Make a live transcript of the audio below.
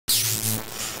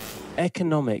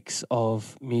economics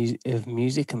of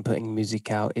music and putting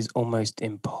music out is almost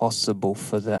impossible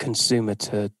for the consumer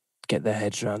to get their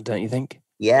heads around, don't you think?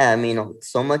 Yeah, I mean,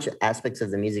 so much aspects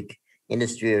of the music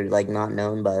industry are like not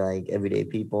known by like everyday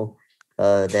people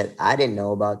that I didn't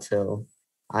know about till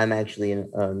I'm actually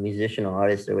a musician or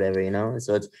artist or whatever, you know.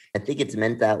 So I think it's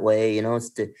meant that way, you know.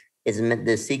 It's meant,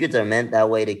 the secrets are meant that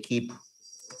way to keep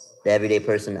the everyday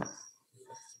person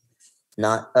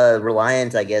not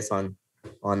reliant, I guess, on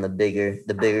the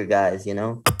bigger guys, you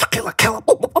know. Killer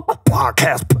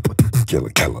podcast.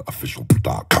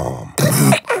 KillerKellerOfficial.com.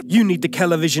 You need the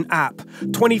Kellervision app.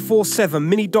 24/7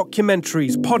 mini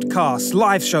documentaries, podcasts,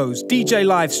 live shows, DJ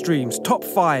live streams, top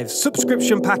fives,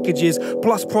 subscription packages,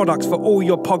 plus products for all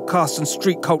your podcasts and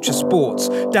street culture sports.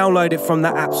 Download it from the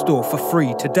App Store for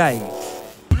free today.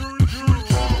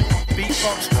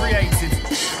 Beatbox created.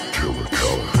 Killer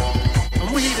Keller. And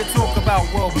we're here to talk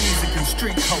about world music and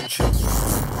street culture.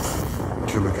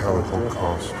 Killer Keller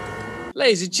podcast.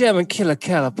 Ladies and gentlemen, Killer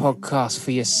Keller podcast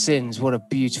for your sins. What a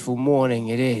beautiful morning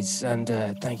it is. And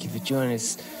thank you for joining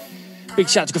us. Big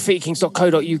shout to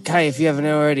graffitikings.co.uk. If you haven't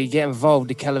already, get involved.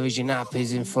 The Kellervision app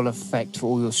is in full effect for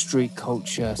all your street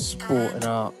culture, sport and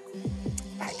art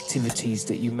activities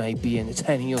that you may be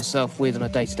entertaining yourself with on a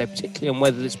day-to-day, particularly on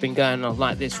weather that's been going on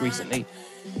like this recently.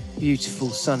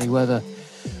 Beautiful sunny weather.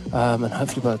 And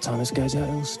hopefully by the time this goes out,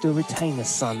 it will still retain the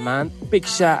sun, man. Big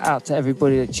shout out to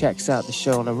everybody that checks out the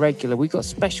show on a regular. We've got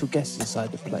special guests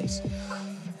inside the place.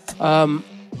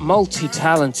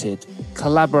 Multi-talented,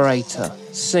 collaborator,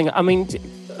 singer. I mean,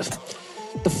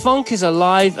 the funk is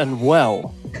alive and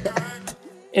well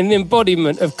in the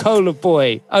embodiment of Cola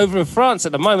Boy over in France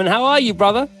at the moment. How are you,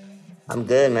 brother? I'm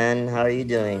good, man. How are you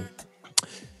doing?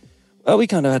 Well, we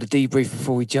kind of had a debrief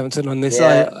before we jumped in on this.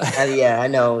 Yeah, I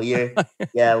know. We're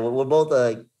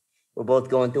both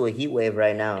going through a heat wave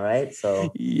right now, right?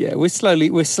 So yeah, we're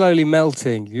slowly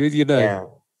melting. You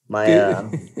know. Yeah,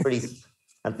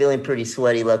 I'm feeling pretty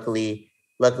sweaty. Luckily,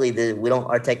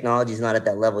 our technology is not at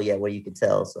that level yet where you could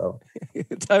tell. So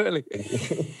totally.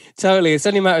 It's only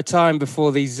a matter of time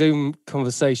before these Zoom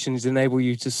conversations enable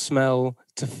you to smell,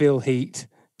 to feel heat,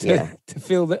 to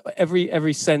feel that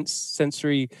every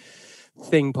sensory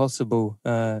thing possible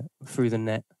through the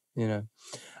net, you know.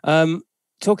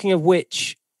 Talking of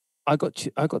which, I got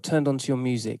turned on to your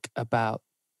music about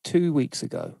 2 weeks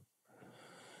ago,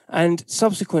 and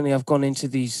subsequently I've gone into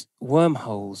these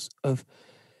wormholes of.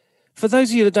 For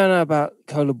those of you that don't know about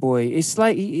Cola Boy, it's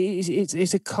like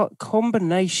it's a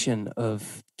combination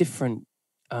of different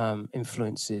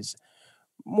influences,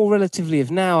 more relatively of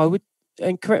now. I would,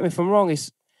 and correct me if I'm wrong,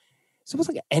 it's almost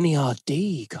like an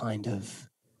NERD kind of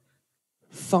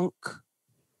funk,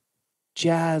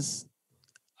 jazz,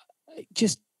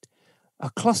 just a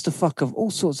clusterfuck of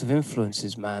all sorts of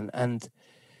influences, man. And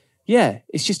yeah,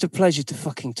 it's just a pleasure to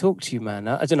fucking talk to you, man.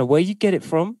 I don't know where you get it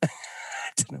from. I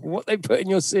don't know what they put in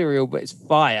your cereal, but it's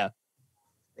fire.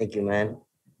 Thank you, man.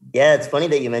 Yeah, it's funny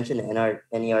that you mentioned the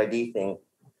NERD thing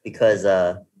because,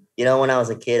 you know, when I was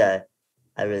a kid,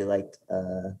 I really liked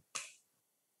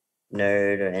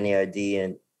Nerd or NERD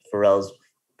and Pharrell's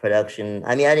production.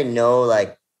 I mean, I didn't know,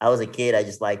 like, I was a kid. I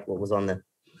just liked what was on the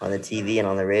TV and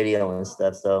on the radio and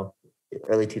stuff. So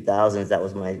early 2000s, that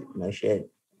was my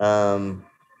shit.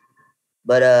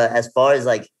 But as far as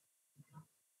like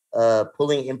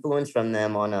pulling influence from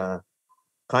them on a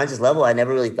conscious level, I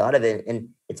never really thought of it. And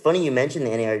it's funny you mentioned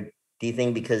the NERD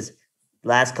thing because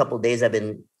last couple of days I've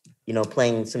been, you know,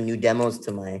 playing some new demos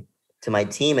to my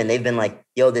team, and they've been like,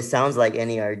 "Yo, this sounds like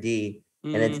NERD,"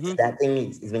 and it's that thing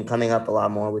has been coming up a lot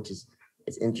more, which is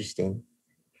it's interesting.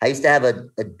 I used to have a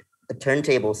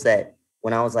turntable set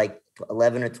when I was like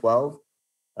 11 or 12.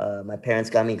 My parents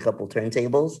got me a couple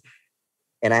turntables,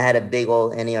 and I had a big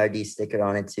old NERD sticker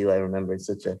on it too. I remember, it's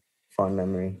such a fond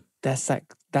memory. That's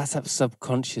that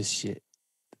subconscious shit.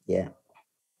 Yeah,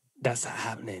 that's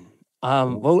happening.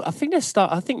 Well, I think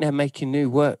they're making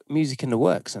new music in the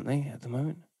works, aren't they, at the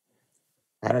moment?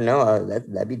 I don't know.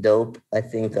 That'd be dope. I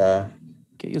think.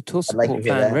 Get your tour support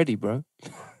van ready, bro.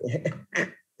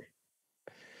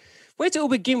 Where'd it all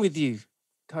begin with you,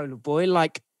 Cola Boy?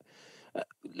 Like,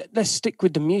 let's stick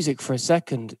with the music for a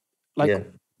second. Like,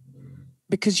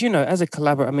 because, you know, as a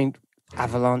collaborator, I mean,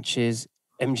 Avalanches,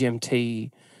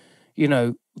 MGMT, you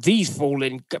know, these fall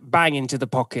in bang into the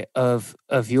pocket of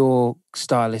your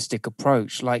stylistic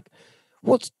approach. Like,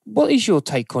 what is your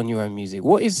take on your own music?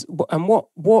 What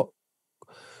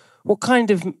kind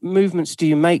of movements do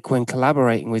you make when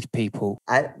collaborating with people?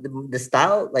 The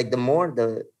style, like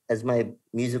as my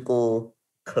musical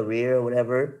career or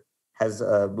whatever has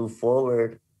moved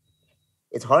forward,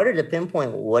 it's harder to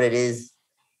pinpoint what it is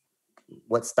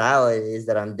what style it is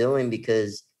that I'm doing,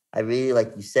 because I really,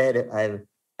 like you said, I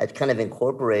kind of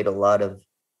incorporate a lot of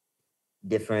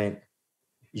different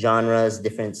genres,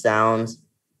 different sounds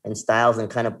and styles, and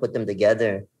kind of put them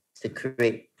together to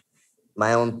create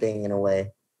my own thing in a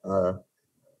way.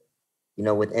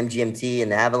 With MGMT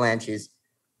and the Avalanches,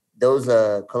 those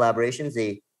collaborations,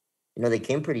 they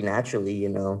came pretty naturally.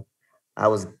 I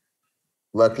was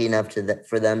lucky enough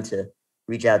for them to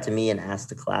reach out to me and ask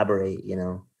to collaborate.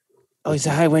 Oh, is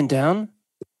that how it went down?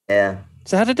 Yeah.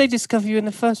 So how did they discover you in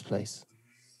the first place?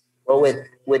 Well,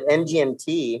 with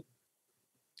MGMT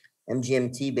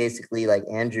basically, like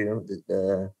Andrew,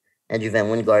 the Andrew Van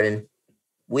Wingarden,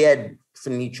 we had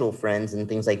some mutual friends and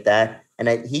things like that.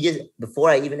 And he just, before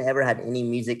I even ever had any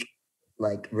music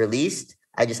like released,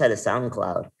 I just had a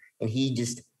SoundCloud, and he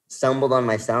just stumbled on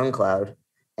my SoundCloud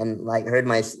and like heard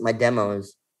my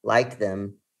demos, liked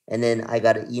them. And then I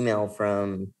got an email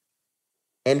from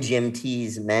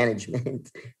MGMT's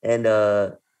management, and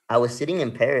I was sitting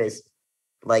in Paris,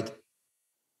 like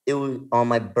it was on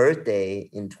my birthday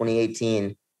in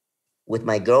 2018 with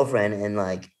my girlfriend and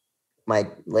like my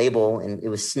label, and it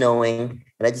was snowing,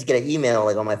 and I just get an email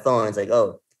like on my phone. It's like,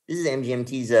 oh, this is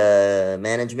MGMT's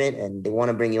management, and they want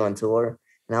to bring you on tour.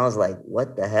 And I was like,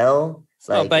 what the hell? It's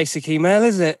not a basic email,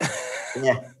 is it?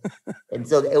 Yeah. And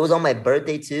so it was on my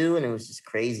birthday too, and it was just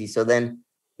crazy. So then,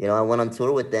 I went on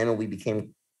tour with them, and we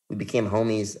became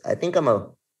homies. I think I'm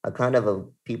a kind of a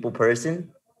people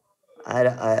person.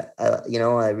 I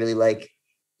really like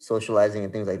socializing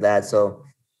and things like that. So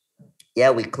yeah,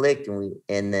 we clicked,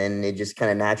 and then it just kind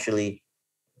of naturally,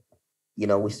 we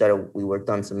worked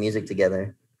on some music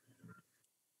together.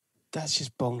 That's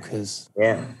just bonkers.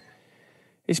 Yeah.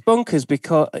 It's bonkers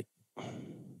because,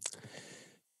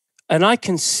 and I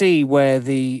can see where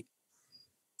the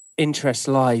interest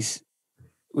lies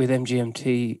with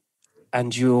MGMT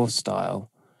and your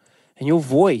style and your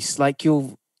voice, like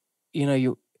the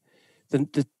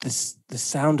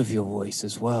sound of your voice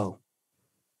as well.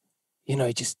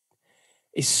 It's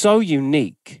so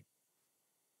unique.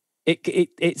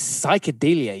 It's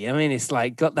psychedelia. I mean, it's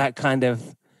like got that kind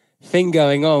of thing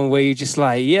going on where you're just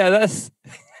like, yeah, that's.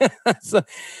 What's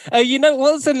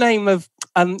the name of?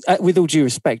 With all due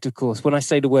respect, of course, when I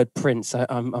say the word Prince,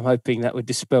 I'm hoping that would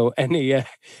dispel any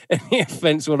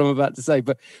offense what I'm about to say.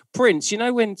 But Prince,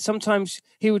 when sometimes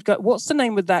he would go, what's the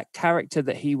name of that character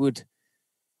that he would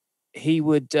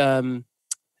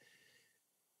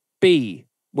be?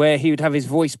 Where he would have his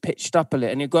voice pitched up a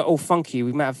little and he'd go all funky.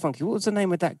 We might have funky. What was the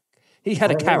name of that? He had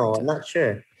a character. I'm not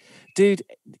sure. Dude,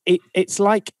 it's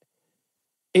like,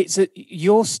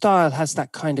 your style has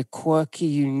that kind of quirky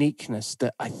uniqueness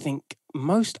that I think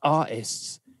most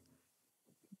artists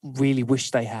really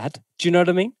wish they had. Do you know what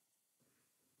I mean?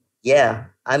 Yeah.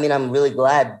 I mean, I'm really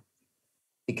glad,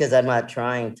 because I'm not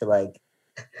trying to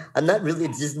I'm not really,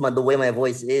 it's just the way my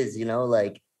voice is,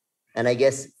 and I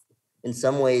guess in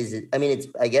some ways,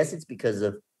 I guess it's because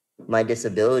of my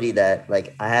disability that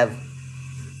I have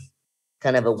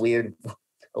kind of a weird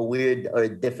or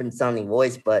different sounding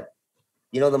voice. But,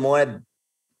 the more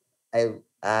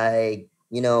I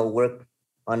work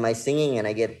on my singing and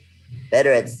I get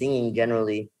better at singing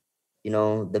generally,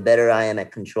 the better I am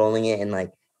at controlling it and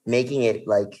making it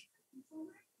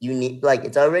unique.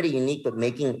 It's already unique, but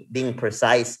being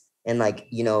precise and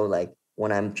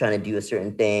when I'm trying to do a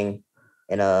certain thing.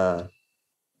 And, I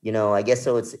guess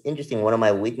so it's interesting. One of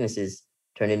my weaknesses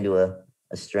turned into a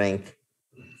strength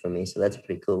for me. So that's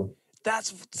pretty cool.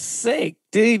 That's sick,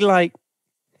 dude.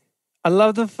 I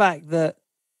love the fact that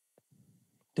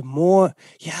the more,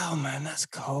 man, that's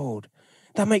cold.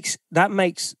 That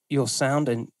makes your sound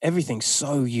and everything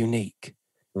so unique.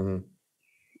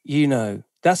 Mm-hmm.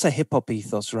 That's a hip hop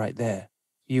ethos right there.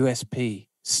 USP,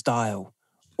 style,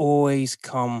 always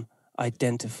come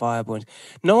identifiable.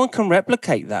 No one can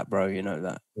replicate that, bro. You know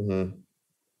that. Mm-hmm.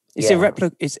 It's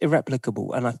it's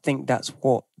irreplicable, and I think that's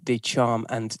what the charm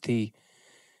and the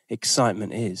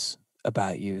excitement is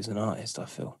about you as an artist, I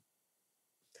feel.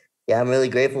 Yeah, I'm really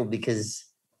grateful because,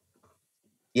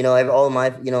 all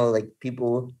my,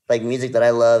 people music that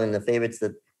I love and the favorites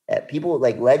that people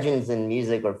legends in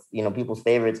music or, people's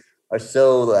favorites are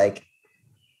so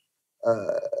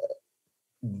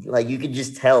you could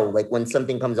just tell, when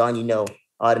something comes on,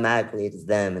 automatically it's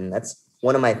them. And that's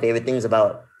one of my favorite things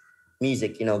about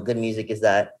music, good music is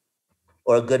that,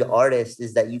 or a good artist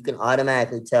is that you can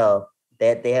automatically tell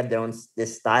that they have their own,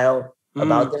 this style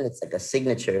about them. It's like a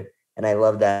signature. And I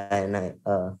love that. And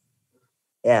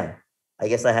I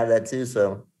guess I have that too.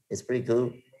 So it's pretty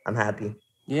cool. I'm happy.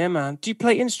 Yeah, man. Do you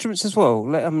play instruments as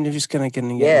well? I'm just going to get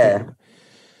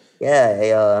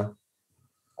Yeah.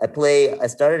 I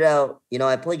started out,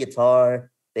 I play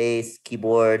guitar, bass,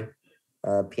 keyboard,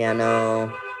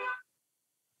 piano.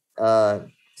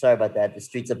 Sorry about that. The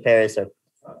streets of Paris are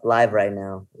live right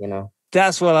now,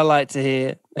 That's what I like to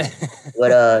hear.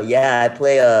 But yeah,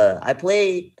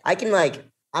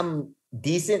 I'm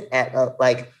decent at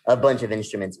like a bunch of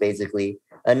instruments, basically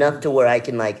enough to where I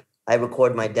can I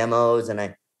record my demos, and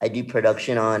I do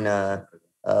production on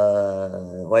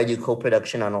or I do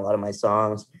co-production on a lot of my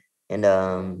songs. And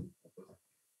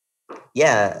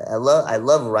yeah, I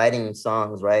love writing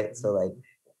songs, right? So like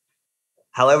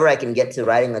however I can get to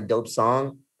writing a dope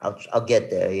song, I'll get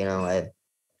there.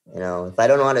 If I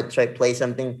don't know how to play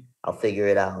something, I'll figure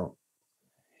it out.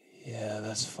 Yeah,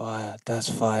 that's fire. That's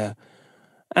fire.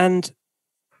 And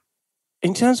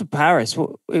in terms of Paris,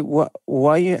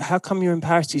 how come you're in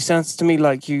Paris? It sounds to me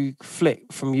like you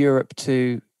flick from Europe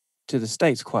to the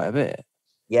States quite a bit.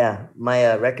 Yeah,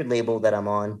 my record label that I'm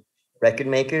on, Record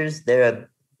Makers, they're a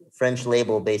French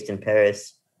label based in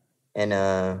Paris.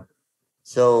 And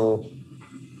so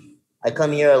I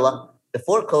come here a lot.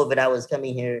 Before COVID, I was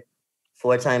coming here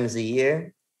 4 times a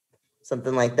year,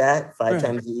 something like that, 5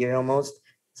 times a year almost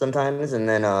sometimes. And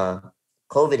then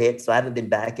COVID hit, so I haven't been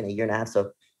back in a year and a half.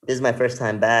 So this is my first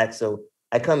time back. So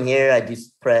I come here, I do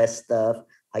press stuff,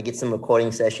 I get some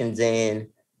recording sessions in,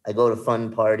 I go to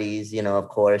fun parties, of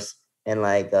course, and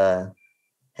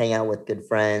hang out with good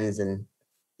friends. And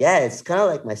yeah, it's kind of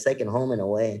like my second home in a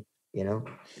way,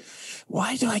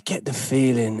 Why do I get the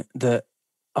feeling that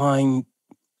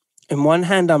in one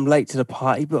hand, I'm late to the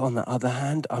party, but on the other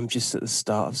hand, I'm just at the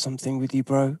start of something with you,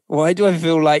 bro? Why do I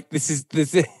feel like this is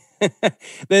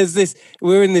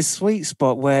we're in this sweet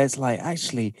spot where it's like,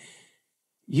 actually,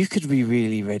 you could be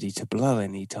really ready to blow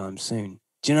anytime soon.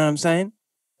 Do you know what I'm saying?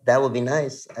 That would be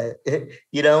nice.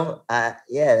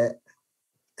 Yeah,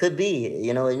 could be,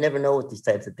 you never know with these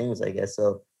types of things, I guess.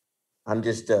 So I'm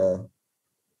just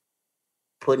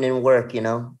putting in work,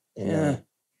 and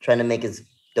trying to make as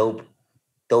dope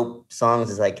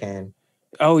songs as I can.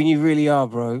 Oh, you really are,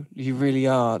 bro. You really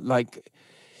are. Like,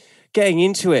 getting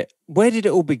into it. Where did it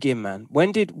all begin, man?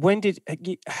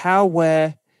 How,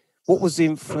 where, what was the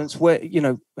influence? Where,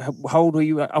 how old were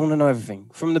you? I want to know everything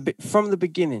from the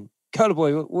beginning. Color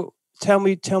Boy, tell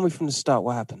me from the start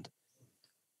what happened.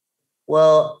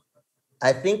 Well,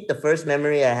 I think the first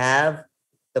memory I have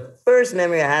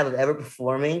of ever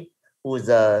performing was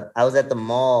I was at the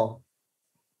mall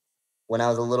when I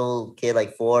was a little kid,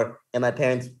 like 4, and my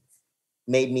parents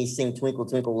made me sing "Twinkle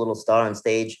Twinkle Little Star" on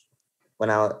stage when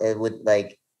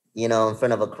in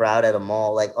front of a crowd at a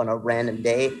mall, like on a random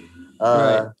day.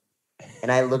 Right.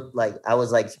 And I looked like I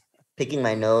was like picking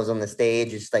my nose on the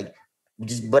stage,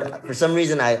 but for some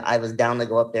reason I was down to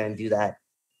go up there and do that.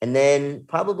 And then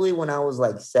probably when I was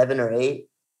like 7 or 8,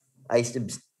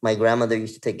 my grandmother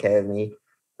used to take care of me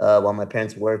while my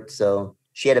parents worked. So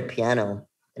she had a piano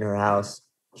in her house.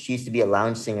 She used to be a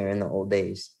lounge singer in the old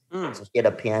days. So she had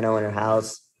a piano in her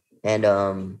house. And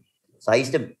so I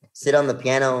used to sit on the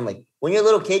piano, and like when you're a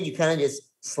little kid, you kind of just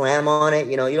slam on it.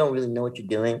 You don't really know what you're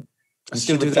doing. I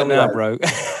still do that now, bro.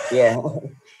 Yeah.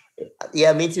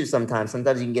 Yeah, me too sometimes.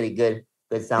 Sometimes you can get a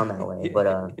good sound that way.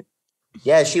 But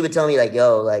yeah, she would tell me like,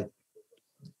 yo, like,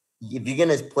 if you're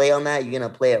going to play on that, you're going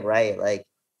to play it right. Like,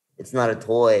 it's not a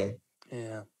toy.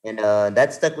 Yeah. And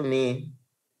that stuck with me.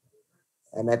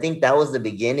 And I think that was the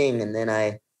beginning. And then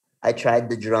I tried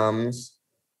the drums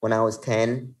when I was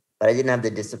 10, but I didn't have the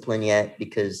discipline yet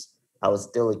because I was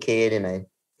still a kid, and I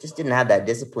just didn't have that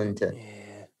discipline to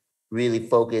really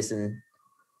focus. And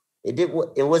it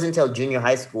wasn't until junior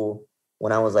high school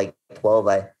when I was like 12,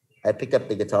 I picked up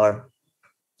the guitar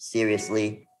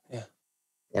seriously. Yeah.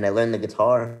 And I learned the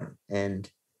guitar. And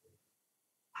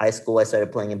high school, I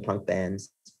started playing in punk bands.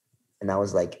 And that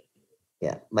was like,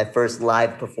 my first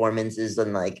live performances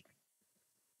and like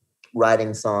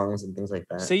writing songs and things like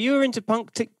that. So you were into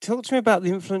punk. Talk to me about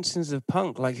the influences of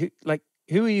punk. Like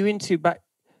who were you into back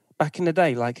in the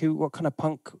day? Like what kind of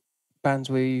punk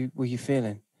bands were you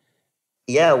feeling?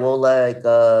 Yeah, well, like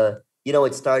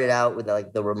it started out with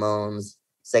like the Ramones,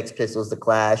 Sex Pistols, the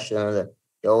Clash, the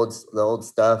old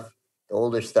stuff, the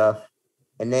older stuff.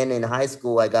 And then in high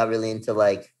school, I got really into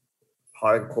like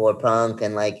hardcore punk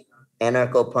and like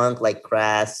anarcho punk, like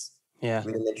Crass,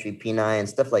 Rudimentary P9 and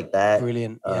stuff like that.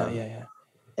 Brilliant. Yeah.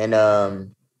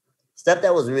 And stuff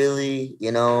that was really,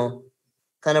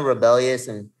 kind of rebellious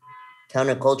and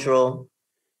countercultural.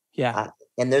 Yeah.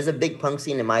 And there's a big punk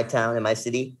scene in my town, in my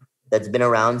city, that's been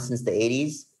around since the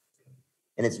 80s.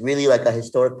 And it's really like a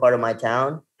historic part of my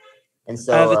town. And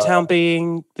so the town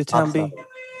being Oxnard.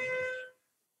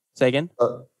 Say again.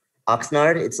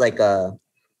 Oxnard. It's like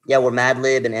Yeah, we're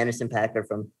Madlib and Anderson Paak are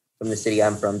from the city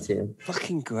I'm from too.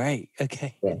 Fucking great.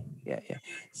 Okay. Yeah.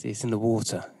 See, it's in the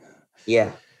water.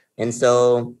 Yeah. And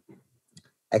so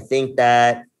I think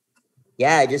that,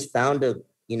 yeah, I just found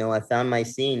I found my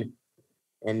scene,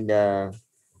 and I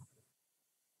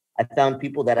found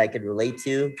people that I could relate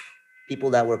to, people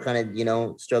that were kind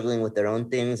of, struggling with their own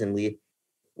things. And we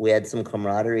had some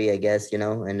camaraderie, I guess,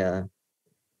 and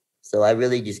so I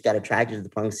really just got attracted to the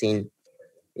punk scene,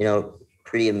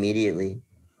 pretty immediately.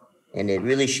 And it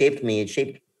really shaped me. It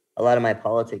shaped a lot of my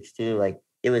politics too. Like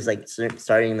it was like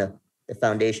starting the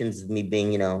foundations of me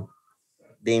being,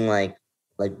 being like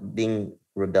being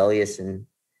rebellious and,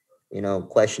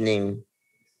 questioning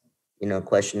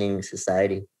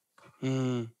society.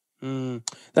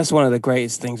 That's one of the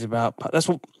greatest things about that's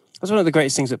one of the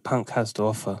greatest things that punk has to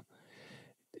offer.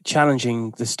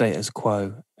 Challenging the status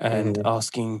quo and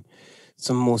asking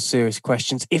some more serious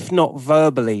questions, if not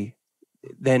verbally,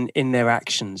 then in their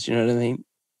actions. You know what I mean?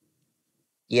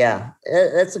 Yeah,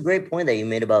 that's a great point that you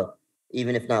made about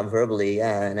even if not verbally.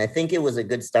 Yeah, and I think it was a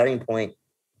good starting point,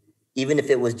 even if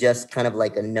it was just kind of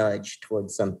like a nudge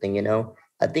towards something.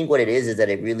 I think what it is that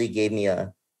it really gave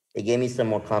me some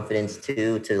more confidence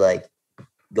too, to like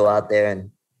go out there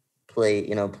and play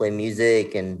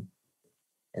music and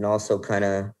also kind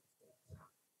of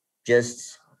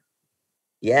just,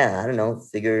 yeah, I don't know,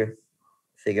 figure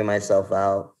myself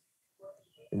out,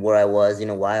 where I was,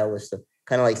 why I was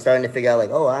kind of like starting to figure out like,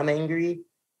 oh, I'm angry.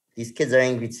 These kids are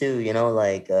angry too,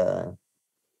 like, and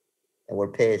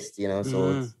we're pissed,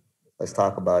 so let's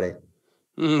talk about it.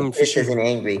 Pissed isn't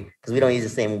angry because we don't use the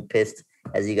same pissed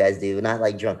as you guys do. Not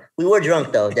like drunk. We were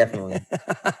drunk though, definitely.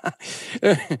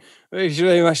 It's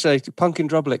very much like punk and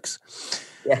drublics.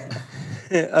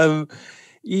 Yeah.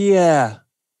 Yeah.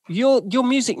 Your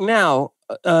music now,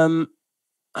 I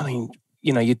mean,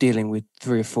 you're dealing with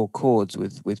 3 or 4 chords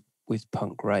with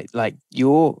punk, right? Like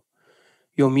your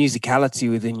musicality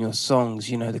within your songs,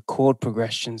 the chord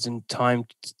progressions and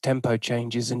tempo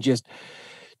changes and just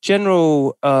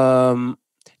general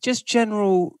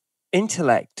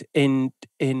intellect in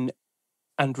and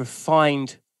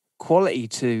refined quality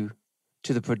to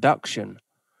the production.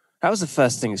 That was the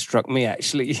first thing that struck me,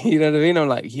 actually. You know what I mean? I'm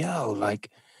like, yo,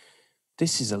 like,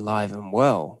 this is alive and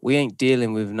well. We ain't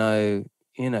dealing with no,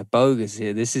 bogus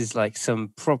here. This is like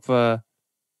some proper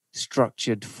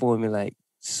structured, formulaic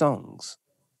songs.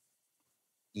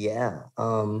 Yeah.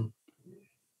 I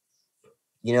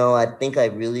think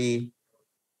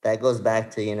that goes back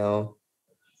to,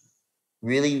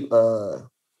 really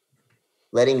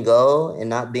letting go and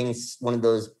not being one of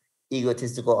those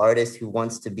egotistical artists who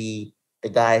wants to be the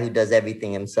guy who does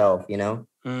everything himself, and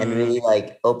really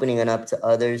like opening it up to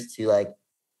others to like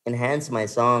enhance my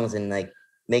songs and like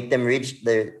make them reach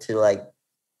to like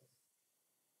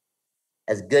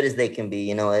as good as they can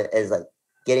be, as like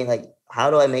getting like, how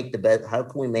can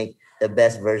we make the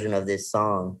best version of this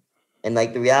song? And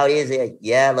like the reality is like,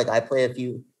 yeah, like I play a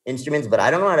few instruments, but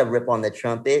I don't know how to rip on the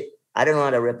trumpet. I don't know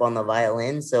how to rip on the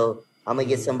violin. So I'm gonna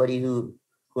get somebody who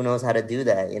knows how to do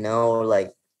that, or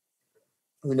like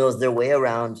who knows their way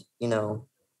around,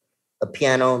 a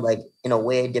piano, like in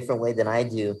a different way than I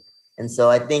do. And so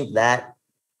I think that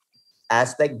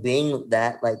aspect, being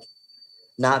that like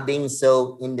not being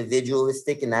so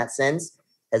individualistic in that sense,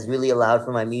 has really allowed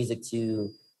for my music to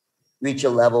reach a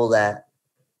level that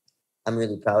I'm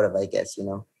really proud of, I guess,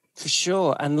 For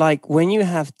sure. And like when you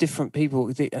have different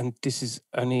people, and this is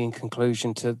only in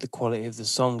conclusion to the quality of the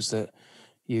songs that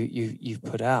you've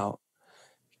put out,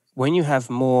 when you have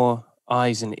more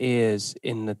eyes and ears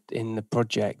in the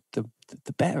project, the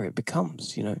better it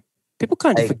becomes, People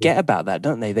kind of forget about that,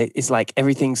 don't they? It's like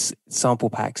everything's sample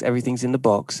packs, everything's in the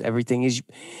box, everything is,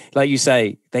 like you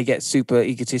say, they get super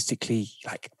egotistically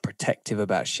like protective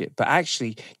about shit. But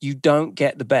actually, you don't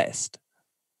get the best.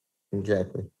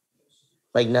 Exactly.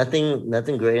 Like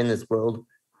nothing great in this world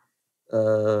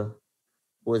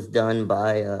was done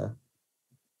by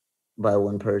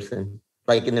one person.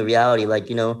 Like in the reality, like,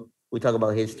 we talk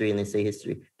about history and they say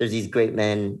history. There's these great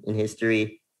men in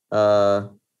history,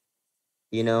 but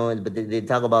they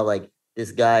talk about like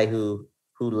this guy who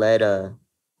led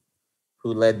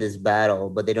this battle,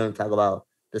 but they don't talk about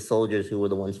the soldiers who were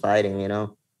the ones fighting,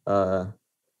 or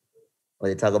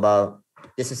they talk about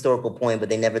this historical point, but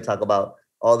they never talk about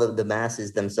all the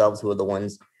masses themselves who are the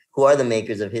ones who are the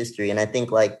makers of history. And I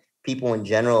think like people in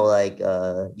general, like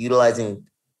utilizing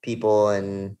people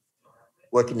and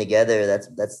working together,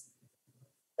 that's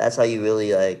how you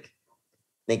really like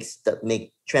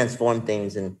transform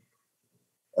things and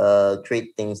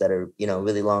create things that are,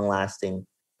 really long lasting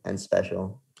and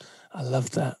special. I love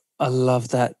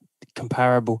that.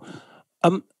 Comparable.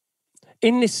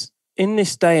 in this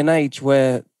day and age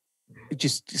where,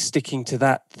 just sticking to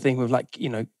that thing of like, you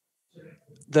know,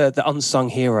 the unsung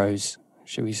heroes,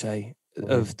 shall we say,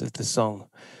 of the song.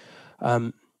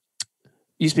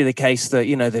 Used to be the case that,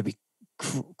 you know, there'd be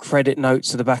credit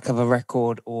notes at the back of a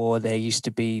record, or there used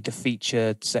to be the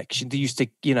featured section. There used to,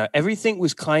 you know, everything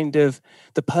was kind of,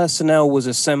 the personnel was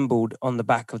assembled on the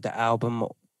back of the album.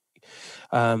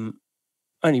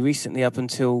 Only recently, up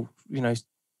until, you know,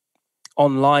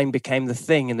 online became the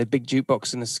thing, and the big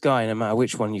jukebox in the sky, no matter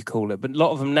which one you call it. But a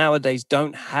lot of them nowadays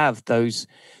don't have those.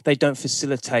 They don't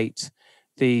facilitate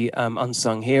the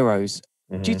unsung heroes.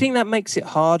 Do you think that makes it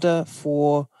harder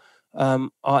for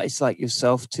artists like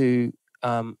yourself to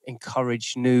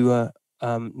encourage newer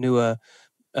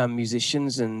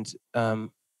musicians and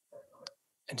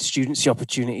students the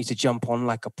opportunity to jump on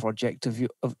like a project of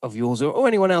yours or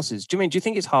anyone else's? Do you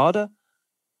think it's harder?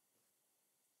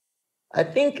 I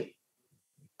think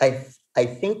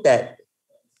that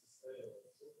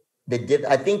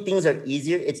I think things are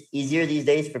easier. It's easier these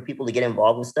days for people to get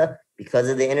involved with stuff because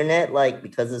of the internet, like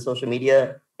because of social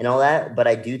media and all that. But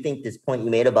I do think this point you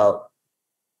made about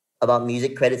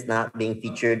music credits not being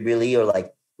featured really, or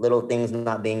like little things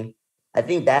not being, I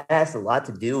think that has a lot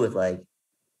to do with like,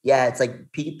 yeah, it's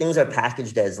like things are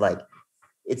packaged as like,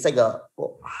 it's like a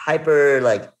hyper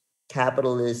like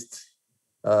capitalist,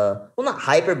 well, not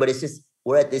hyper, but it's just,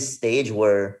 we're at this stage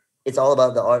where it's all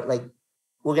about the art. Like,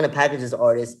 we're going to package this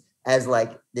artist as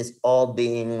like this all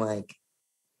being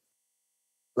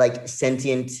like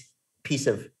sentient piece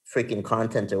of freaking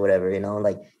content or whatever, you know,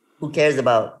 like who cares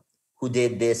about who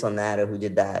did this on that or who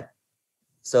did that?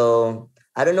 So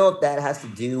I don't know if that has to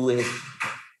do with,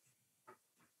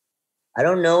 I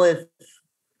don't know if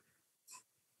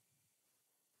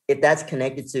that's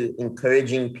connected to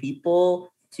encouraging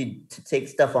people to take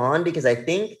stuff on, because I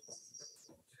think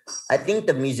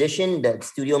the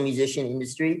studio musician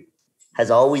industry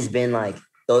has always been like,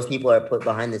 those people are put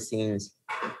behind the scenes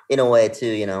in a way too,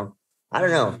 you know? I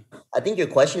don't know. I think your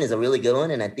question is a really good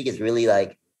one. And I think it's really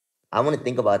like, I want to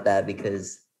think about that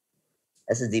because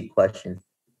that's a deep question.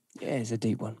 Yeah, it's a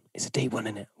deep one. It's a deep one,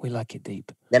 isn't it? We like it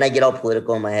deep. Then I get all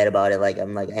political in my head about it. Like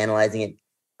I'm like analyzing it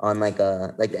on like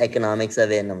the economics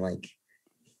of it. And I'm like,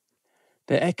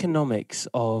 the economics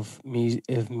of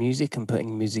music and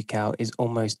putting music out is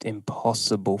almost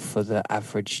impossible for the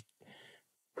average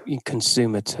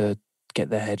consumer to get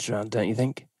their heads around, don't you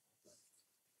think?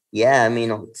 Yeah, I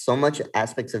mean, so much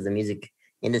aspects of the music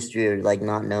industry are like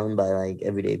not known by like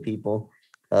everyday people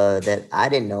that I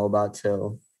didn't know about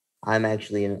till I'm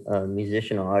actually a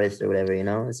musician or artist or whatever, you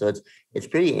know. So it's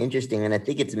pretty interesting, and I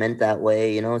think it's meant that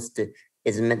way, you know.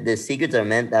 The secrets are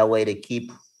meant that way to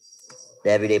keep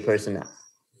the everyday person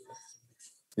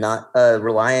not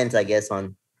reliant, I guess,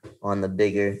 on the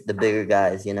bigger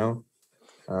guys, you know.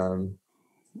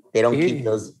 They don't keep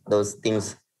those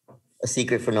things a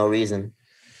secret for no reason.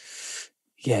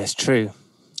 Yeah, it's true.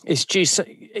 It's just,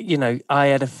 you know, I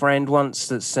had a friend once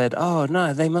that said, "Oh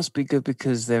no, they must be good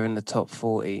because they're in the top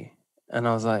 40." And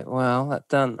I was like, well, that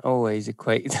doesn't always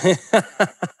equate.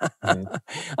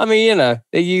 I mean, you know,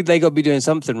 they got to be doing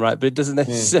something right, but it doesn't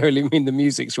necessarily mean the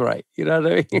music's right. You know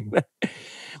what I mean?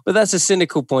 But that's a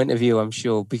cynical point of view, I'm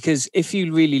sure, because if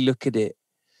you really look at it,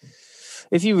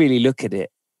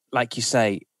 like you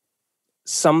say,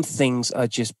 some things are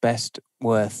just best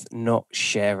worth not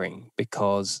sharing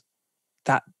because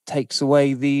that takes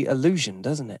away the illusion,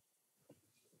 doesn't it?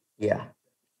 Yeah,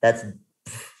 that's it.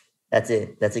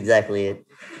 That's exactly it.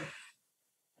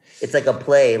 It's like a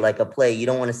play. You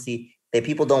don't want to see that.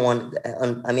 People don't want.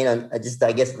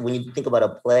 I guess when you think about a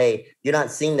play, you're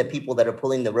not seeing the people that are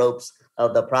pulling the ropes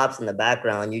of the props in the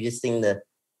background. You're just seeing the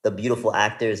beautiful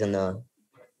actors and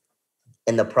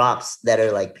the props that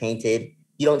are like painted.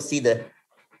 You don't see the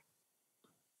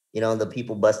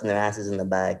people busting their asses in the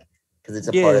back because it's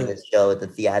a part of this show, the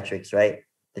theatrics, right?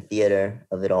 The theater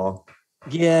of it all.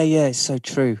 Yeah, it's so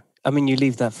true. I mean, you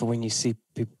leave that for when you see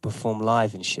people perform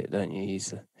live and shit, don't you?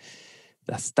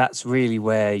 That's really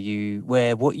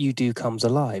where what you do comes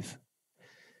alive.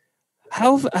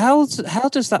 How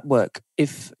does that work?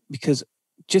 Because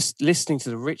just listening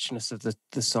to the richness of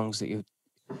the songs that you're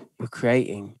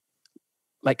creating,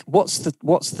 like what's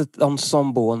the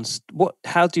ensemble on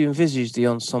how do you envisage the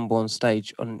ensemble on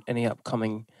stage on any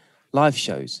upcoming live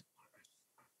shows?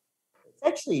 It's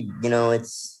actually,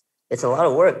 it's a lot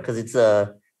of work because it's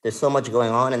there's so much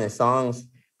going on in the songs.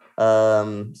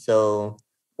 So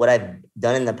what I've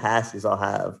done in the past is I'll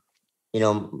have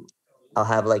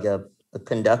like a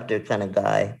conductor kind of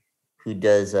guy who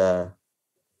does the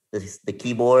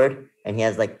keyboard, and he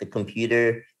has like the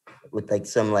computer with like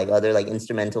some like other like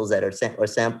instrumentals that are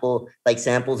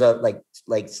samples of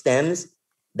like stems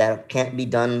that can't be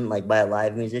done like by a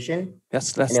live musician.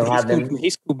 That's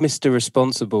he's called Mr.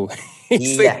 Responsible.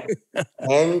 Yeah,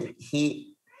 and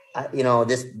he,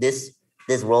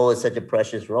 this role is such a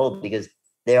precious role because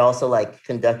they're also like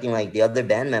conducting like the other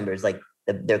band members, like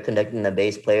they're conducting the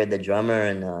bass player, the drummer,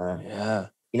 and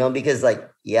because like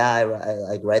I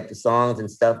like write the songs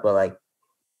and stuff, but like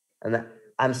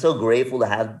I'm so grateful to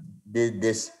have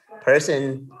this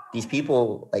person, these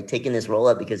people like taking this role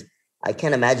up, because I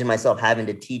can't imagine myself having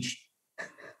to teach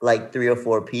like 3 or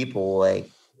 4 people like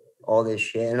all this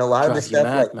shit, and a lot of the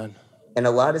stuff and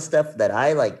a lot of stuff that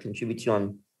I like contribute to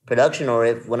on production, or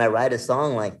if when I write a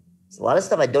song, like it's a lot of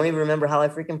stuff I don't even remember how I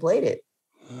freaking played it.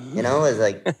 It's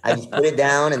like I just put it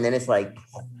down, and then it's like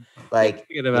it's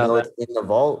in the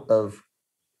vault of,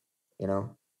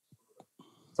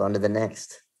 it's on to the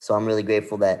next. So I'm really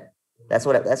grateful that that's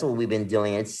what we've been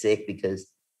doing. It's sick because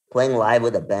playing live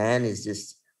with a band is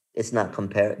just, it's not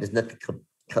there's nothing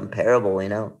comparable,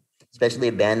 especially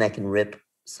a band that can rip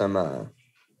some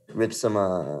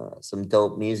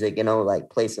dope music, like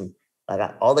play some,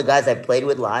 like all the guys I played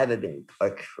with live are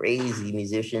crazy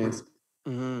musicians.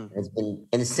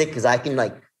 It's sick because I can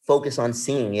like focus on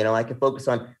singing, I can focus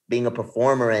on being a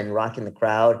performer and rocking the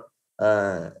crowd,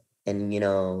 and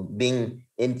being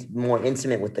more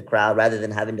intimate with the crowd rather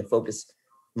than having to focus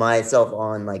myself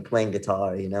on like playing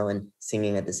guitar, and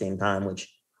singing at the same time,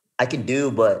 which I can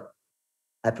do, but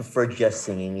I prefer just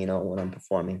singing, when I'm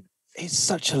performing. It's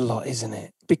such a lot, isn't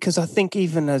it? Because I think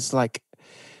even as like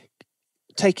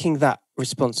taking that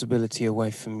responsibility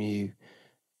away from you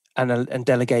and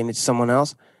delegating it to someone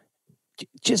else,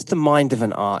 just the mind of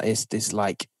an artist is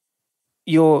like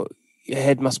your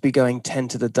head must be going 10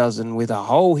 to the dozen with a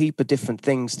whole heap of different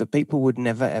things that people would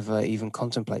never, ever even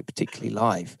contemplate, particularly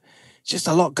live. It's just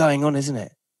a lot going on, isn't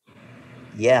it?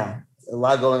 Yeah, a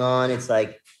lot going on. It's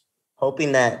like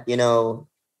hoping that, the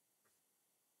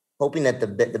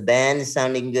band is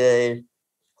sounding good,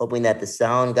 hoping that the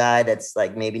sound guy that's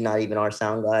like maybe not even our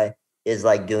sound guy is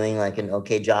like doing like an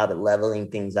okay job at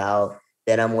leveling things out.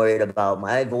 Then I'm worried about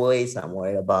my voice. I'm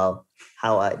worried about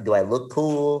do I look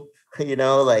cool?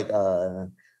 Like,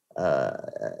 am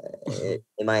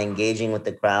I engaging with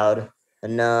the crowd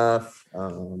enough?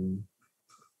 I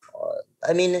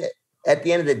mean, at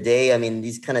the end of the day, I mean,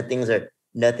 these kind of things are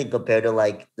nothing compared to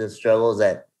like the struggles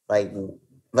that like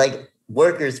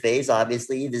workers face.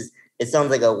 Obviously, it sounds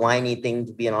like a whiny thing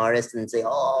to be an artist and say,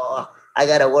 "Oh, I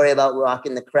got to worry about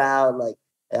rocking the crowd." Like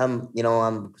I'm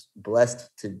blessed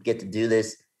to get to do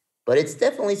this, but it's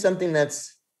definitely something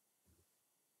it's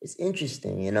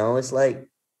interesting. It's like,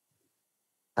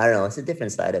 I don't know, it's a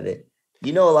different side of it.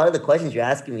 A lot of the questions you're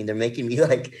asking me, they're making me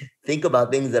like think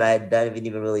about things that I haven't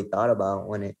even really thought about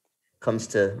when it comes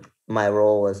to my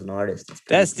role as an artist.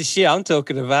 That's the shit I'm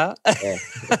talking about. Yeah.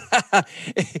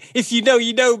 If you know,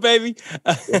 baby.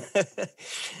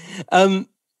 Yeah.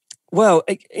 Well,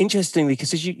 interestingly,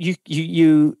 because as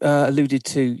you alluded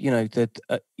to, that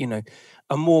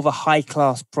a more of a high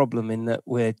class problem in that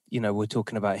we're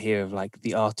talking about here of like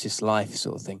the artist's life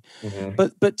sort of thing. Mm-hmm.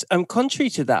 But contrary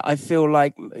to that, I feel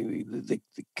like the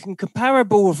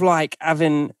comparable of like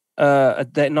having a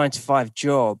 9-to-5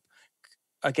 job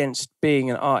against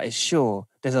being an artist. Sure,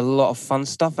 there's a lot of fun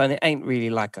stuff, and it ain't really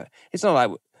like it's not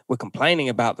like we're complaining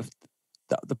about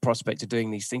the prospect of doing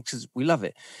these things because we love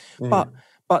it. Mm.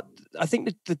 But I think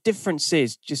that the difference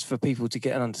is, just for people to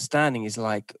get an understanding, is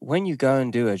like when you go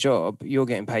and do a job, you're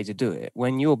getting paid to do it.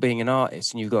 When you're being an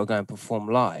artist and you've got to go and perform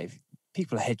live,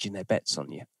 people are hedging their bets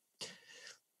on you.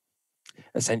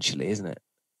 Essentially, isn't it?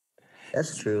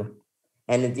 That's true.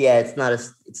 And it's not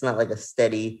like a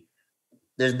steady,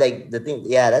 there's like the thing.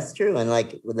 Yeah, that's true. And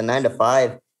like with the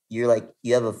 9-to-5, you're like,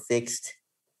 you have a fixed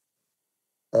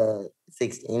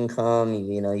income,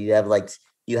 you have like,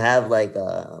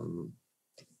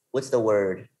 what's the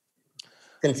word?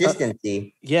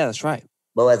 Consistency. Yeah, that's right.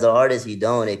 But as an artist, you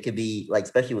don't. It could be like,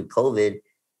 especially with COVID,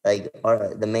 like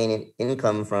the main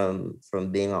income from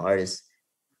being an artist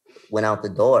went out the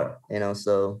door,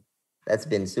 so that's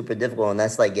been super difficult. And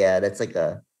that's like, that's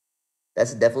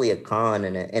definitely a con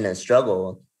and a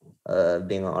struggle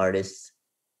being an artist.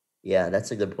 Yeah,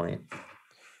 that's a good point.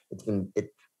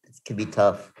 It can be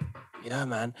tough. Yeah,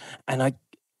 man. And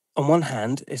on one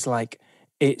hand, it's like,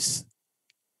 it's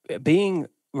being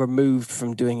removed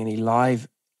from doing any live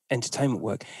entertainment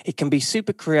work. It can be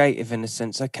super creative in a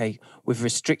sense. Okay, with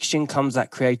restriction comes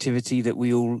that creativity that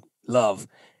we all love.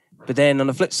 But then on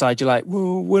the flip side, you're like,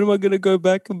 well, when am I going to go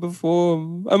back and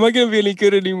perform? Am I going to be any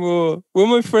good anymore? Will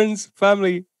my friends,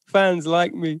 family, fans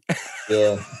like me?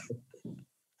 Yeah.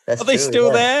 That's Are they true,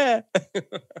 still yeah. there?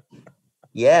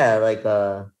 Yeah, like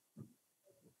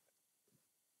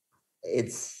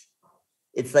it's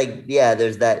like, yeah,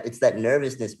 there's that, it's that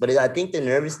nervousness, but I think the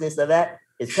nervousness of that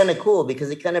is kind of cool because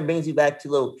it kind of brings you back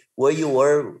to where you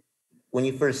were when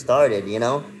you first started, you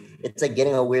know? It's like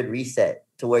getting a weird reset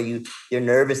to where you're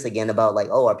nervous again about like,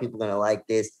 oh, are people gonna like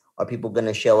this? Are people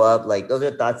gonna show up? Like those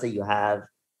are thoughts that you have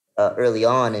early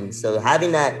on, and so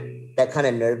having that kind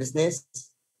of nervousness,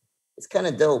 it's kind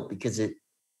of dope because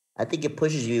I think it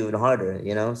pushes you even harder,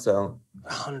 you know? So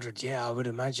 100, yeah, I would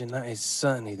imagine that is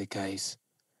certainly the case.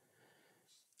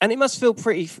 And it must feel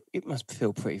pretty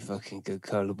fucking good,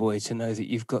 Cola Boy, to know that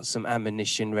you've got some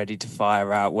ammunition ready to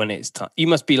fire out when it's time. You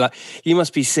must be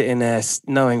sitting there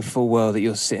knowing full well that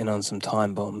you're sitting on some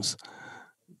time bombs.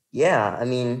 yeah, I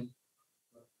mean,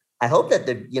 I hope that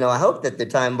they're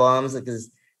time bombs because,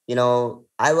 you know,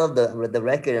 I love the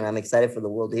record and I'm excited for the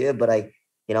world to hear, but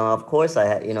of course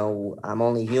I'm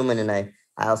only human, and I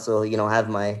also, have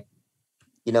my,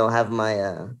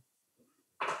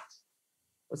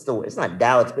 what's the word? It's not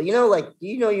doubts, but like,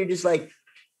 you're just like,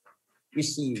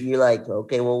 you're like,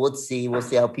 okay, well, we'll see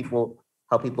how people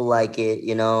like it,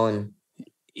 and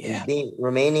Yeah.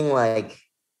 remaining like,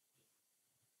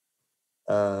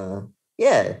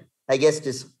 yeah, I guess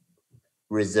just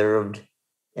reserved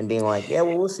and being like, yeah,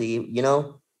 well, we'll see,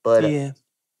 but yeah,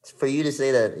 for you to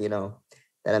say that,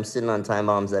 that I'm sitting on time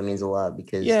bombs, that means a lot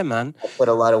because yeah, man, I put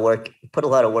a lot of work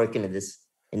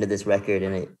into this record,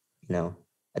 and it, I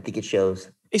think it shows.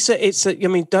 It's a. I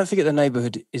mean, don't forget the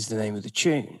neighborhood is the name of the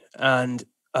tune, and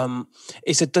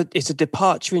it's a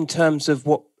departure in terms of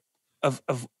what of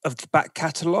the back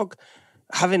catalogue.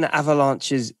 Having the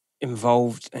Avalanches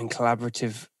involved in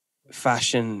collaborative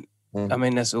fashion, I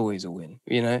mean, that's always a win.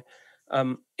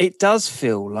 It does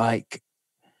feel like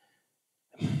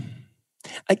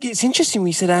it's interesting.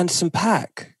 We said Anderson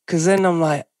Paak because then I'm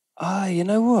like, you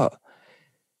know what?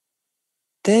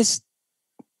 There's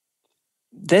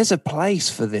a place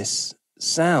for this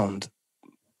sound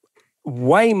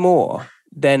way more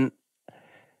than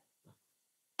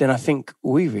I think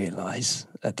we realize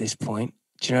at this point.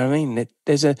 Do you know what I mean?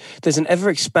 There's an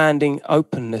ever expanding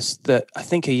openness that I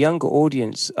think a younger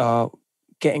audience are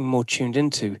getting more tuned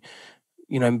into.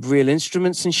 Real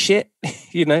instruments and shit.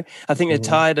 I think they're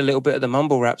tired a little bit of the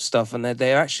mumble rap stuff, and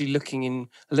they're actually looking in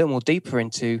a little more deeper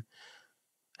into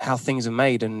how things are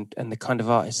made and the kind of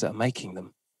artists that are making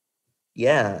them.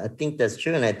 Yeah, I think that's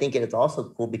true. And I think it's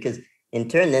also cool because in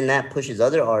turn, then that pushes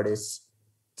other artists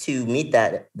to meet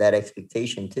that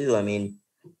expectation too. I mean,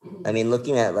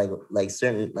 looking at like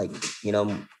certain,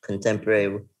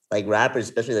 contemporary, like rappers,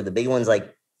 especially the big ones,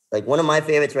 like one of my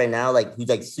favorites right now, like who's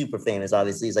like super famous,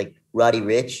 obviously, is like Roddy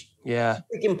Ricch. Yeah.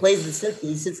 He freaking plays the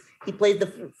synth. He plays the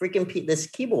freaking this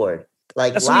keyboard,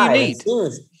 like that's live. What you need.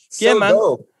 So man.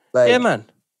 dope. Like, yeah, man.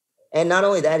 And not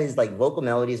only that, his like vocal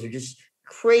melodies are just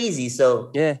crazy.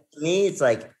 So yeah, to me, it's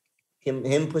like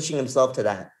him pushing himself to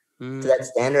that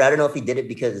standard. I don't know if he did it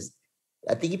because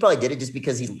I think he probably did it just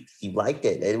because he liked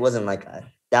it. It wasn't like, I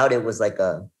doubt it was like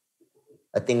a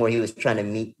thing where he was trying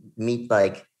to meet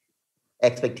like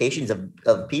expectations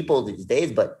of people these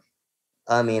days. But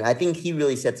I mean, I think he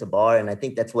really sets a bar, and I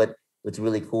think that's what's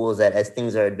really cool is that as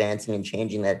things are advancing and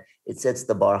changing, that it sets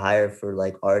the bar higher for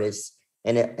like artists.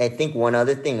 And I think one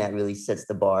other thing that really sets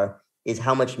the bar is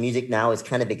how much music now is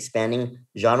kind of expanding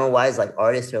genre-wise. Like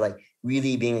artists are like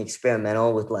really being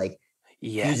experimental with like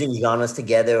fusing genres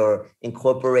together or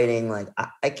incorporating. Like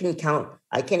I can't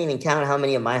even count how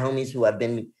many of my homies who I've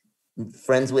been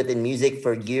friends with in music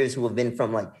for years who have been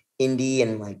from like indie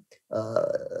and like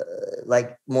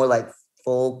more like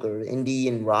folk or indie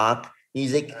and rock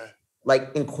music,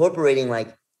 like incorporating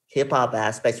like hip hop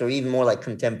aspects or even more like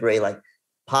contemporary like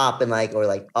pop and like or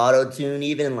like auto tune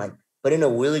even like, but in a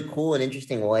really cool and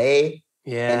interesting way.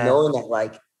 Yeah. And knowing that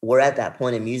like we're at that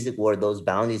point in music where those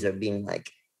boundaries are being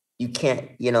like, you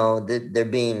can't,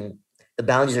 the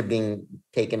boundaries are being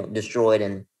destroyed,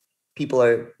 and people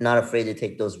are not afraid to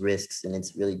take those risks, and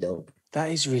it's really dope. That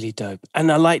is really dope.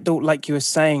 And I like you were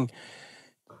saying,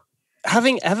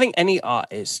 having any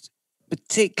artist,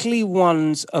 particularly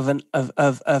ones of an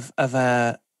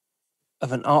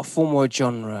art form or a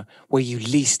genre where you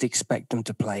least expect them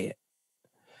to play it,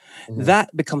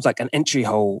 that becomes like an entry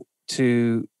hole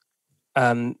to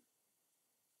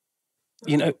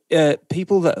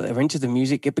people that are into the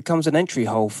music. It becomes an entry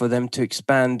hole for them to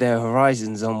expand their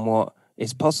horizons on what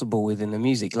is possible within the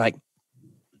music. Like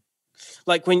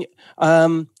when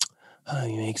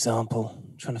example,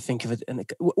 I'm trying to think of it.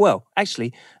 Well,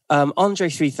 actually, Andre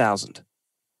 3000.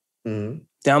 You know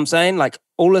what I'm saying? Like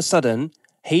all of a sudden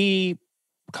he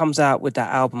comes out with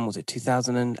that album, was it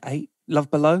 2008?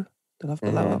 Love Below? The Love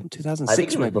Below album, 2006 I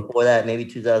think it was maybe. before that, maybe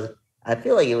 2000. I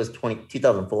feel like it was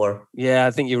 2004. Yeah,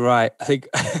 I think you're right. I think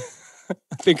I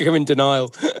think I'm in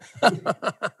denial.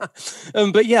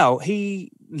 But yeah,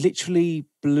 he literally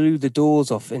blew the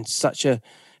doors off in such a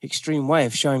extreme way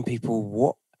of showing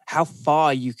people how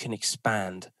far you can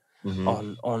expand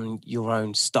on your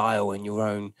own style and your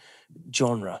own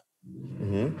genre.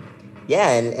 Yeah,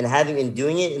 and having and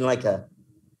doing it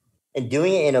in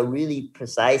doing it in a really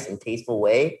precise and tasteful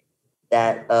way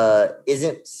that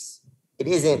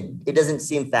it doesn't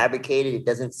seem fabricated, it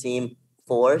doesn't seem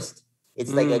forced.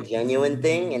 It's like a genuine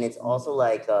thing, and it's also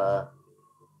like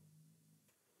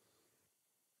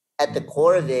at the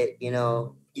core of it, you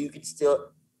know, you could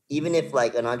still, even if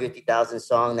like an Andre 3000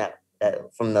 song that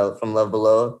from Love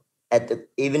Below,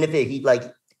 even if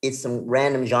it's some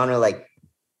random genre, like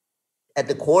at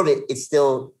the core of it, it's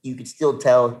still, you could still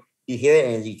tell, you hear it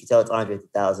and you can tell it's Andre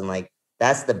 3000. Like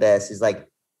that's the best, is like,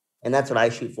 and that's what I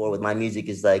shoot for with my music,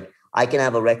 is like I can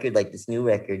have a record like this new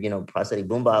record, you know, Prosthetic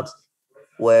Boombox,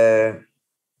 where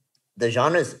the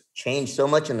genres change so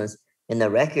much in the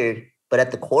record, but at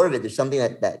the core of it, there's something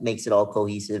that makes it all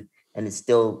cohesive, and it's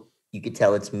still, you could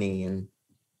tell it's me. And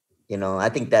you know, I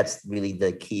think that's really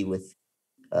the key with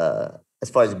as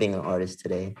far as being an artist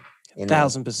today.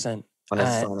 1000%. On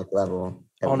a sonic level.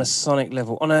 On a sonic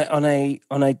level. On a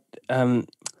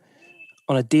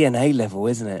DNA level,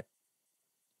 isn't it?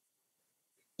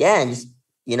 Yeah, and just,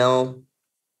 you know,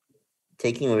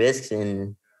 taking risks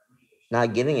and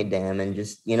not giving a damn, and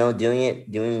just, you know,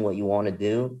 doing what you want to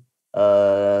do.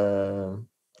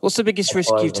 What's the biggest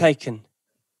risk you've taken?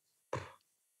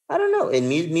 I don't know. In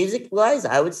music wise,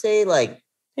 I would say like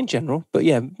in general, but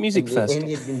yeah, music first.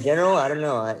 In general, I don't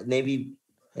know. Maybe,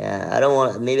 yeah, I don't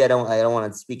want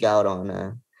to speak out on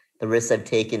the risks I've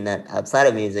taken that outside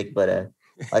of music, but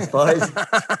as far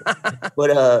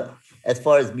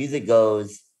as music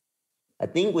goes, I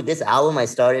think with this album, I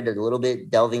started a little bit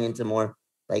delving into more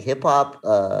like hip hop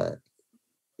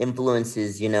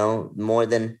influences, you know, more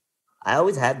than I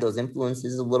always had those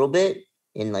influences a little bit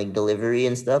in like delivery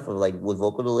and stuff, of like with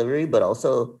vocal delivery, but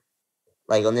also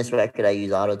like on this record, I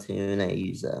use auto-tune. I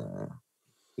use,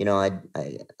 you know,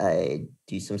 I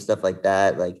do some stuff like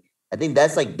that. Like, I think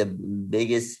that's like the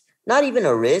biggest, not even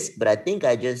a risk, but I think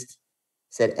I just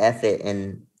said F it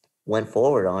and went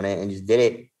forward on it and just did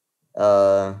it.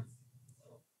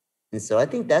 And so I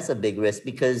think that's a big risk,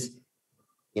 because,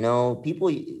 you know, people,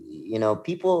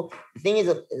 the thing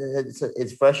is,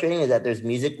 it's frustrating is that there's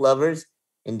music lovers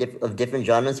of different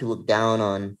genres who look down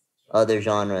on other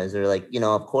genres, or like, you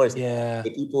know, of course, yeah,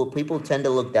 people tend to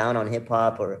look down on hip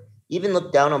hop, or even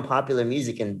look down on popular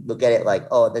music and look at it like,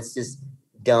 oh, that's just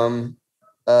dumb,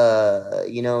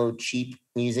 you know, cheap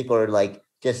music, or like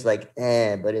just like,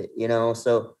 but it, you know.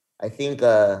 So I think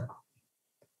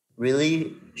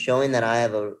really showing that I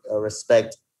have a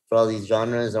respect for all these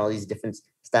genres and all these different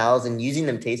styles, and using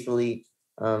them tastefully,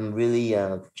 really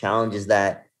challenges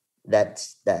that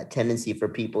tendency for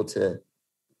people to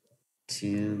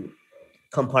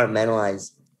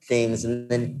compartmentalize things, and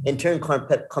then in turn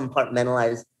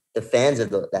compartmentalize the fans of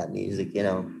that music, you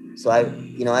know. So I,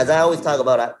 you know, as I always talk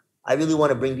about, I really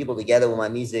want to bring people together with my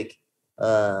music.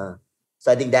 So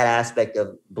I think that aspect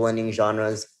of blending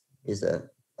genres is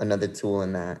another tool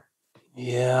in that.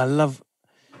 Yeah, I love,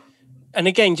 and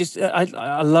again, just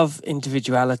I love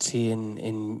individuality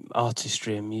in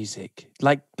artistry and music.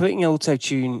 Like putting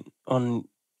auto-tune on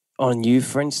you,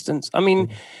 for instance. I mean,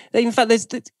 in fact, there's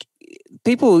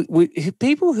people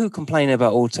who complain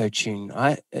about auto-tune.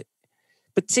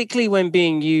 Particularly when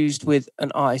being used with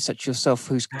an artist such yourself,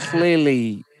 who's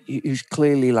clearly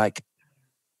like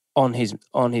on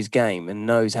his game and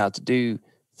knows how to do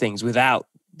things without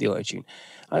the auto-tune.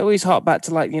 I always hark back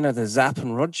to, like, you know, the Zapp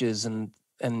and Rogers and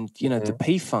you know, the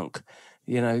P-Funk.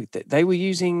 You know, they were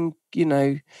using, you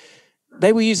know,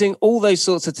 all those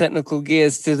sorts of technical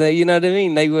gears to their, you know what I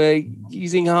mean? They were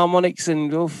using harmonics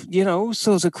and, you know, all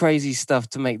sorts of crazy stuff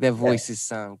to make their voices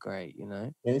sound great, you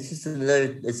know? And it's just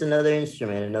another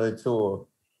instrument, another tool,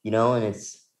 you know, and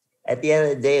it's, at the end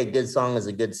of the day, a good song is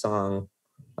a good song.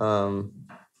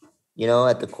 You know,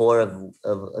 at the core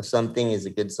of something is a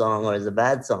good song or is a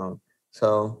bad song.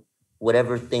 So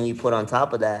whatever thing you put on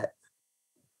top of that,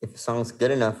 if a song's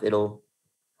good enough, it'll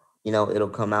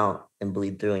come out and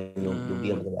bleed through, and you'll be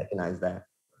able to recognize that.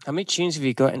 How many tunes have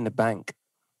you got in the bank?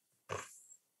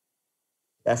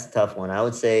 That's a tough one. I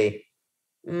would say,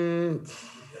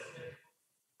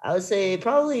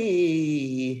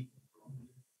 probably,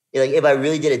 like, if I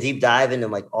really did a deep dive into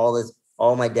like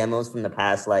all my demos from the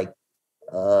past, like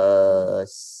 8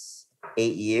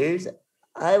 years,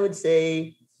 I would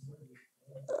say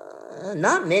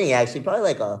not many actually. Probably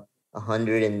like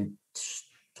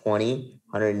 120,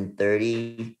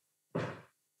 130.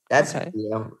 That's Okay.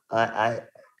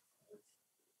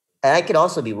 I could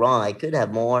also be wrong. I could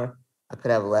have more. I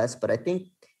could have less. But I think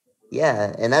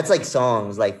and that's like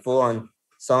songs, like full on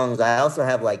songs. I also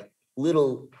have like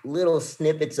little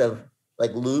snippets of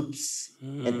like loops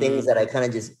and things that I kind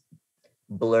of just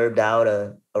blurbed out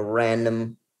a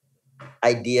random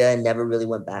idea and never really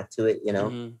went back to it,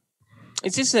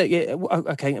 Is this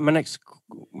okay? My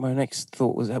next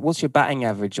thought was, what's your batting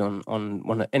average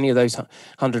on any of those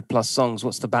 100+ songs?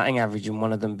 What's the batting average in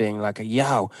one of them being like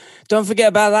don't forget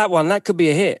about that one, that could be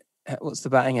a hit? What's the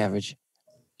batting average?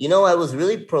 I was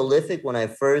really prolific when I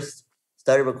first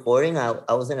started recording.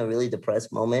 I was in a really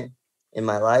depressed moment in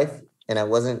my life, and I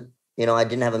wasn't, I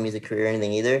didn't have a music career or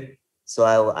anything either. So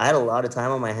I had a lot of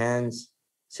time on my hands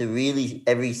to really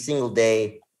every single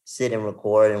day sit and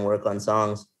record and work on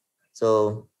songs.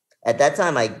 So at that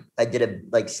time, I did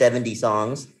like 70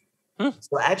 songs.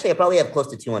 So actually, I probably have close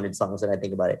to 200 songs when I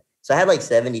think about it. So I had like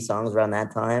 70 songs around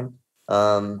that time.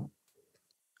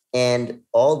 And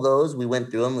all those, we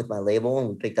went through them with my label and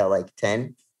we picked out like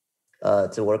 10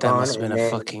 to work on. That must have been a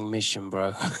fucking mission,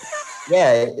 bro.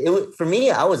 Yeah, for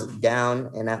me, I was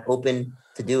down and I'm open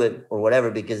to do it or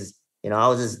whatever because, I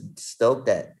was just stoked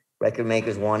that record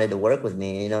makers wanted to work with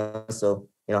me, So,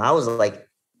 I was like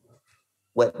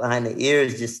wet behind the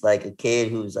ears, just like a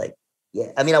kid who's like,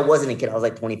 I mean, I wasn't a kid. I was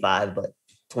like 25, but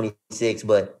 26.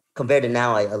 But compared to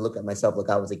now, I look at myself like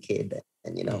I was a kid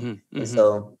then, And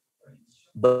so,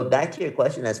 but back to your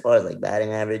question, as far as like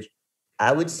batting average,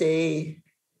 I would say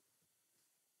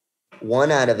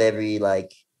 1 out of every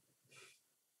like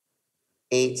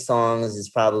 8 songs is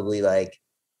probably like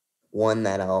one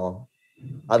that I'll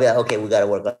be like, okay, we got to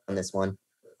work on this one.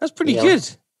 That's pretty good.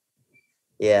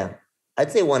 Yeah,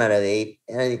 I'd say 1 out of 8,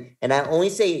 and I only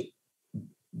say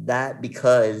that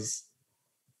because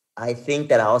I think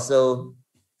that also,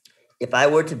 if I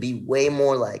were to be way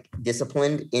more like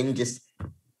disciplined in just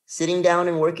sitting down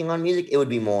and working on music, it would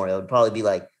be more. It would probably be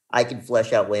like I could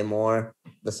flesh out way more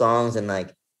the songs, and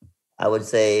like I would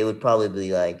say it would probably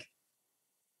be like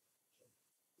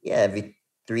every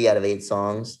 3 out of 8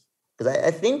 songs, because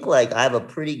I think like I have a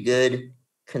pretty good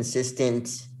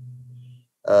consistent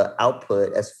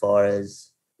output as far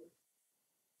as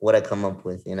what I come up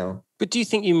with, But do you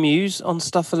think you muse on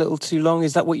stuff a little too long?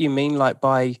 Is that what you mean? Like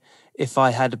by, if I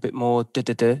had a bit more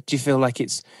do you feel like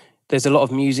there's a lot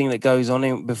of musing that goes on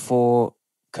in before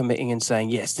committing and saying,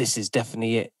 yes, this is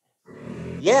definitely it?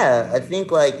 Yeah, I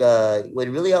think like what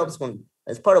really helps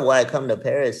that's part of why I come to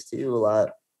Paris too a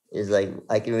lot, is like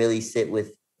I can really sit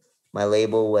with my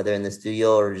label, whether in the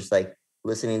studio or just like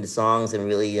listening to songs and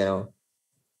really,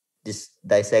 just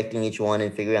dissecting each one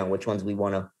and figuring out which ones we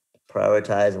want to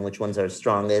prioritize and which ones are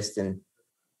strongest. And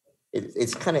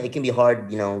it's kind of, it can be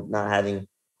hard, not having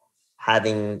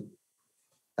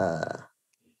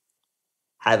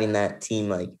that team.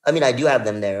 Like, I mean, I do have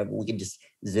them there. We can just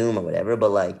Zoom or whatever, but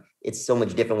like, it's so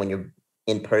much different when you're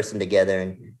in person together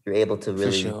and you're able to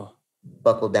really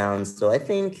buckle down. So I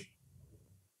think,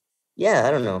 I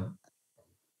don't know.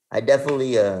 I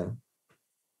definitely,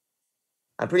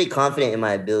 I'm pretty confident in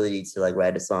my ability to like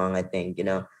write a song. I think,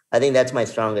 I think that's my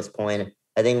strongest point.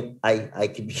 I think I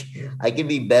could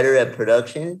be better at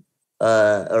production,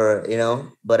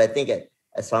 but I think at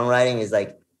songwriting is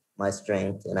like my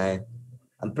strength, and I'm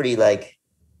pretty like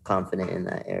confident in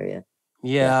that area.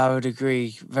 Yeah, I would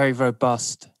agree. Very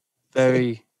robust,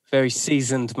 very, very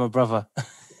seasoned, my brother.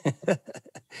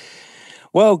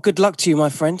 Well, good luck to you, my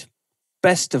friend.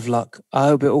 Best of luck. I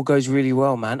hope it all goes really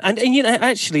well, man. And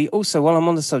actually, also, while I'm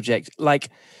on the subject,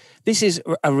 like, this is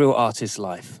a real artist's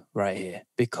life right here,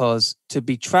 because to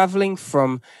be traveling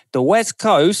from the West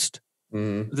Coast,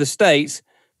 the States,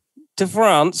 to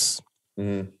France,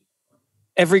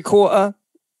 every quarter,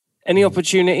 any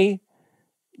opportunity,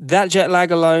 that jet lag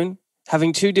alone,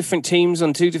 having 2 different teams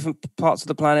on 2 different parts of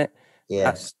the planet,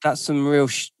 that's some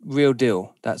real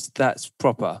deal. That's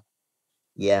proper.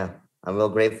 Yeah, I'm real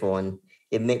grateful, and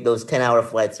those 10-hour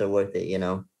flights are worth it,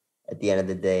 at the end of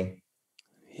the day.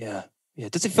 Yeah.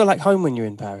 Does it feel like home when you're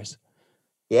in Paris?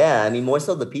 Yeah, I mean, more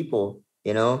so the people,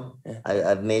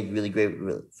 I've made really great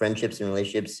friendships and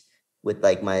relationships with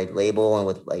like my label and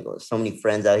with like so many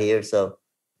friends out here. So,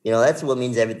 that's what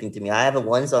means everything to me. I have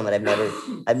one song that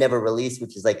I've never released,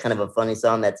 which is like kind of a funny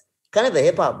song. That's kind of a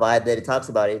hip hop vibe that it talks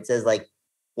about. It says like,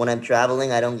 when I'm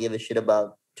traveling, I don't give a shit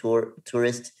about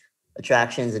tourist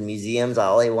attractions and museums.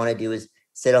 All I want to do is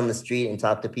sit on the street and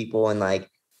talk to people and like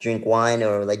drink wine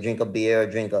or like drink a beer or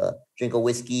drink a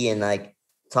whiskey and like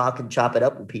talk and chop it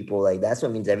up with people. Like that's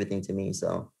what means everything to me.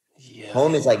 So Yeah.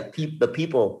 home is like the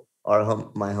people are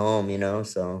my home, you know?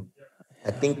 So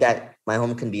I think that my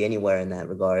home can be anywhere in that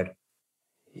regard.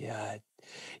 Yeah.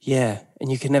 Yeah.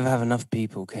 And you can never have enough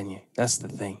people, can you? That's the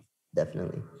thing.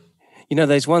 Definitely. You know,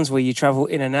 there's ones where you travel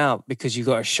in and out because you've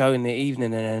got a show in the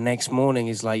evening and the next morning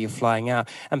is like you're flying out.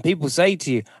 And people say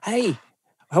to you, hey,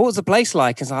 what was the place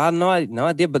like? It's like, I had no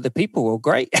idea, but the people were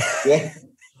great. Yeah.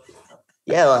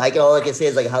 Yeah, well, all I can say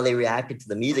is like how they reacted to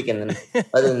the music. And then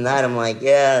other than that, I'm like,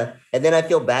 yeah. And then I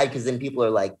feel bad because then people are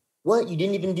like, what? You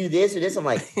didn't even do this or this? I'm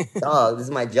like, dog, this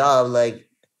is my job. Like,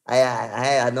 I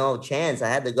had no chance. I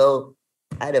had to go.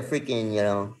 I had to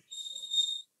freaking,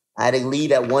 I had to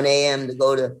leave at 1 a.m. to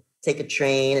go to take a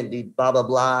train and do blah, blah,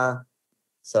 blah.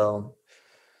 So,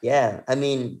 yeah, I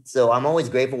mean, so I'm always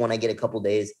grateful when I get a couple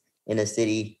days in a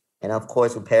city. And of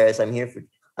course, with Paris, I'm here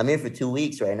for 2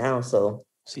 weeks right now. So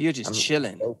you're just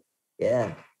chilling.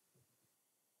 Yeah.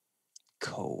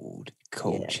 Cold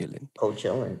Yeah. chilling. Cold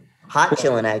chilling. Hot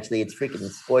chilling, actually. It's freaking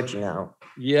scorching out.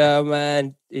 Yeah,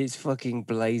 man. It's fucking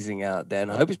blazing out there.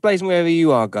 And I hope it's blazing wherever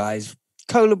you are, guys.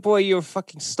 Cola Boy, you're a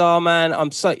fucking star, man.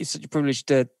 It's such a privilege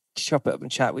to chop it up and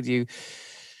chat with you.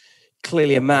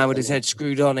 Clearly a man with his head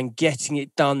screwed on and getting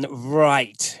it done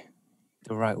right.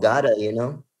 The right way.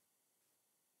 Gotta.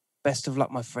 Best of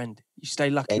luck, my friend. You stay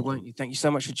lucky, won't you? Thank you so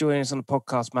much for joining us on the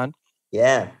podcast, man.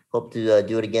 Yeah. Hope to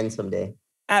do it again someday.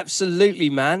 Absolutely,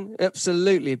 man.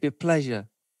 Absolutely. It'd be a pleasure.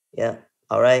 Yeah.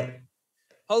 All right.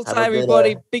 Hold tight,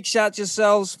 everybody. Big shout to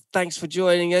yourselves. Thanks for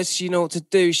joining us. You know what to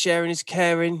do. Sharing is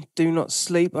caring. Do not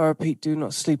sleep. I repeat, do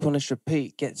not sleep on this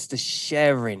repeat. Gets the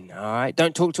sharing. All right.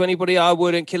 Don't talk to anybody I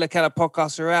wouldn't. Killer Keller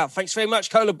podcasts are out. Thanks very much,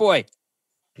 Cola Boy.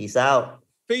 Peace out.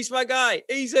 Peace, my guy.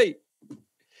 Easy.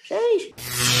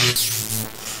 Sheesh.